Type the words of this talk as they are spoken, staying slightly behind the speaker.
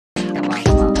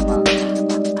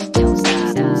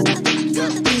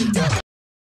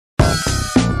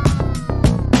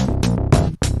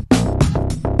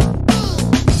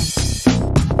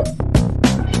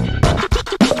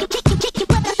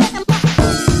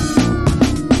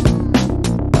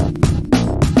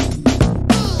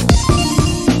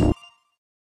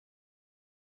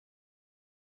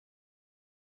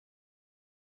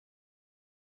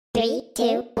Three,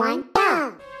 two, one,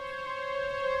 go!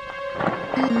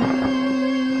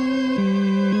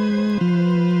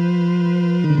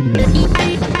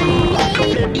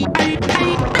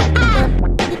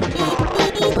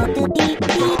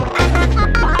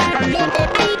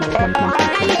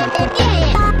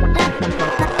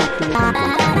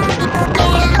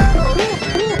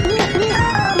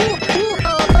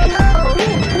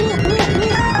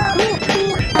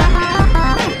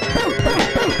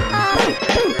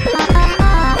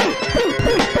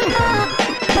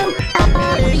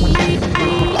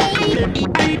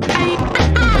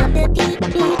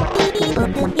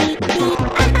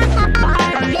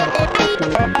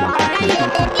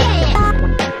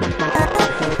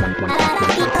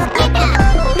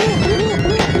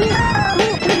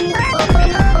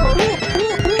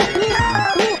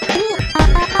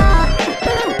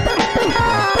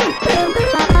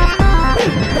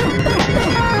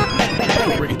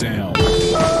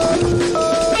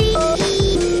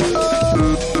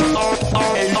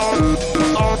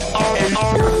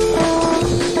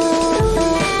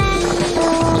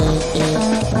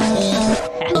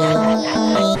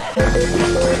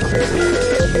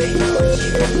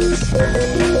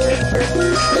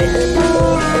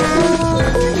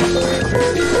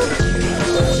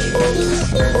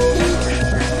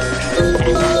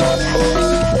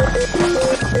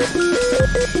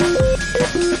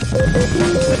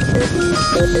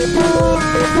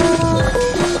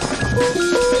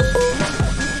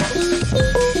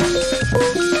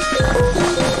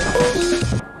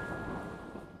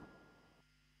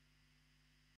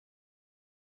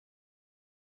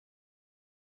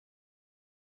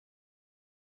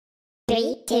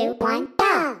 Three, two, one,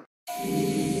 go!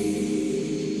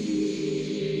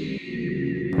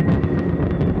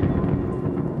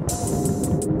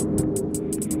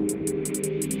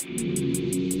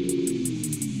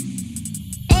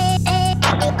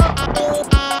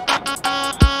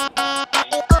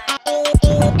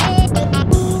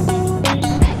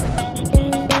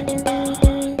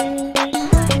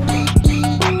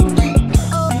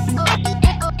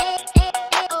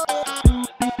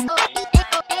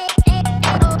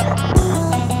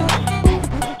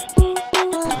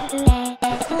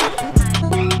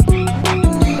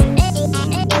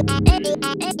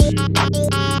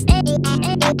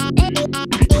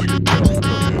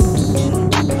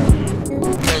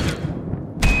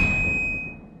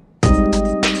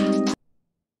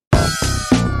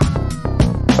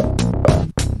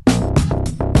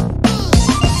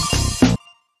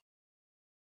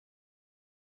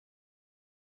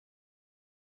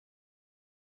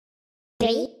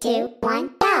 Three, two,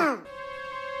 one, go!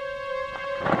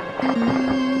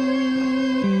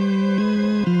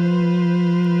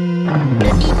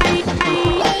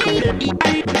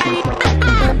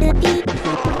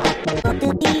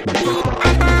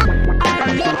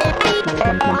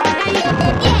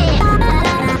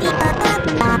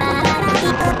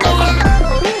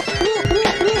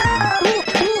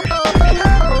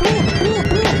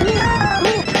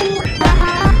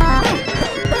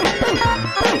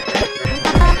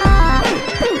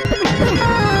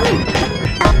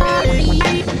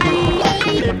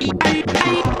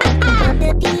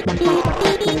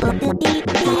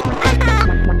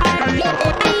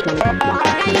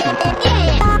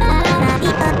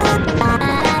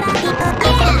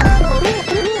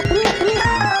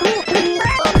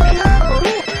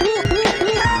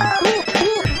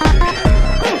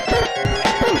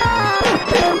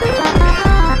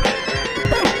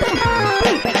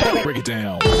 Break it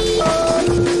down.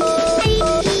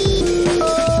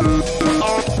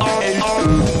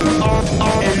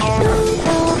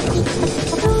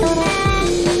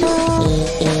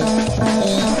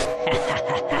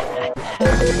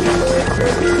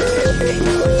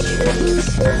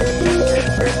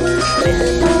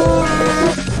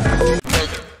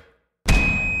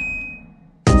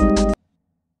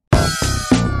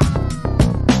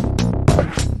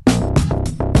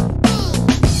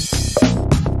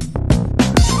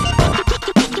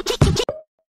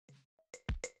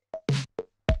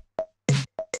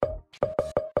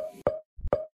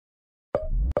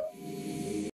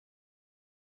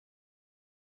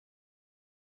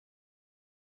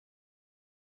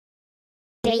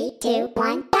 Three, two,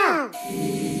 one, go!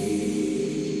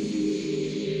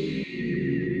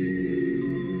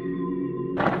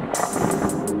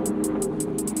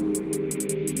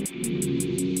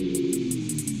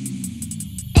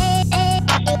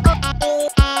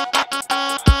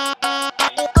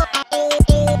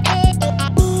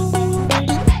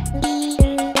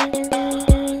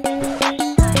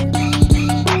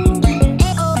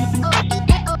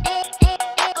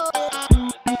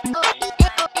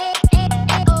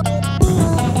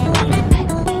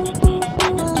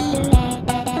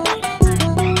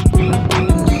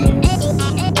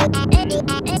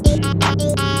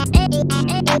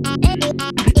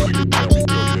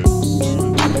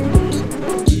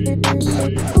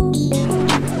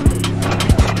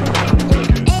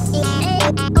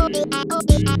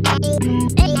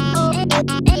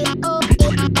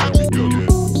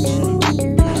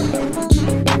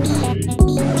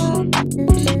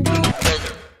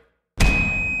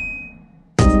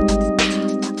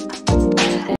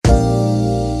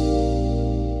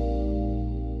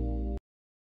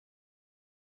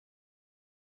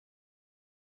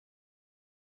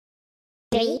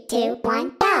 3, 2,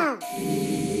 1, go!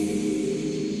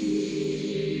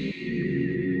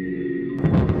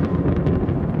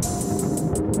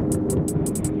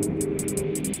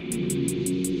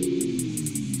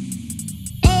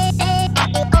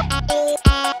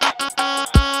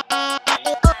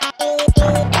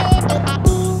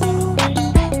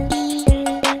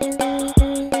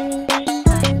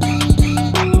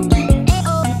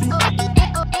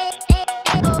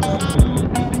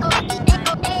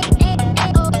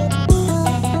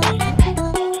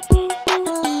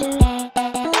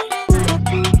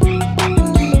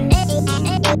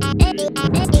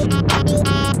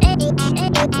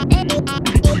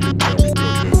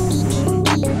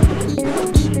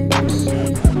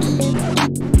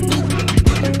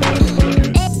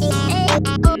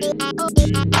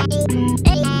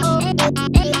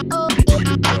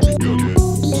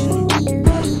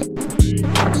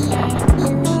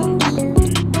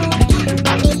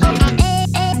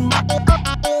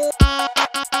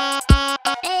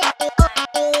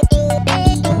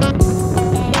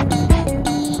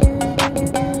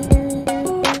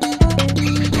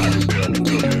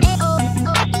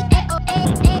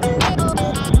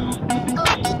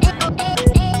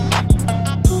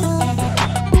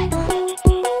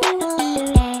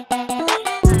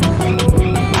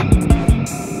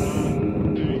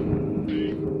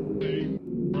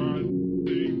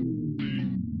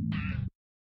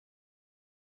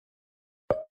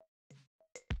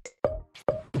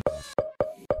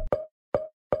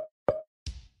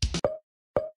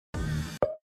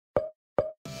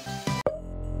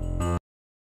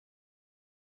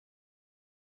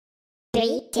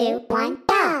 Three, two, one,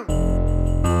 go!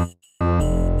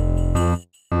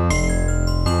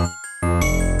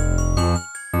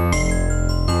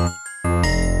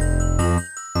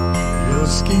 Your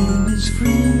skin is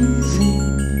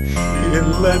freezing, here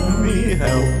let me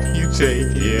help you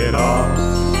take it off.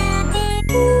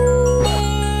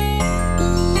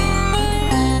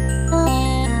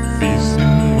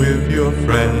 Feasting with your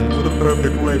friends, the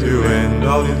perfect way to end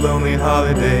all these lonely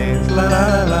holidays. La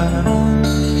la la.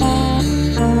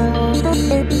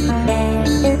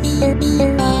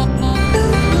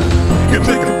 You can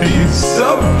take a piece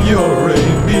of your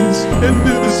rabies and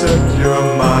vivisect your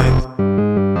mind.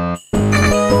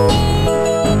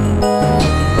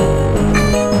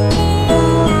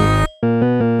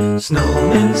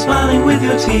 Snowmen smiling with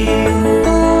your teeth,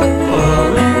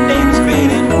 falling names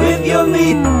created with your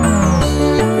meat.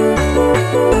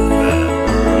 That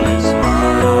early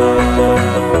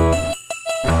smile,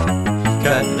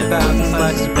 cutting a thousand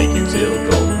slices, make you till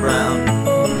golden brown.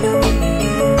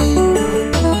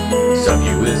 Serve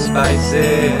you with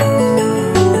spices,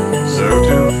 serve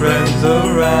two friends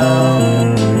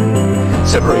around.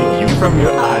 Separate you from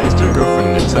your eyes, to your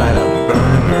girlfriend inside out,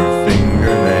 burn her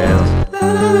fingernails.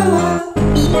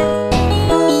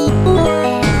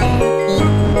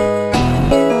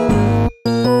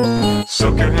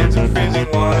 Soak your hands in freezing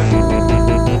water,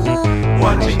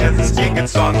 watching as the skin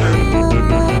gets softer.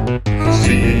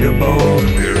 See your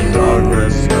bones, your dark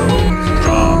red snow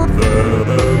drop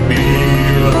further.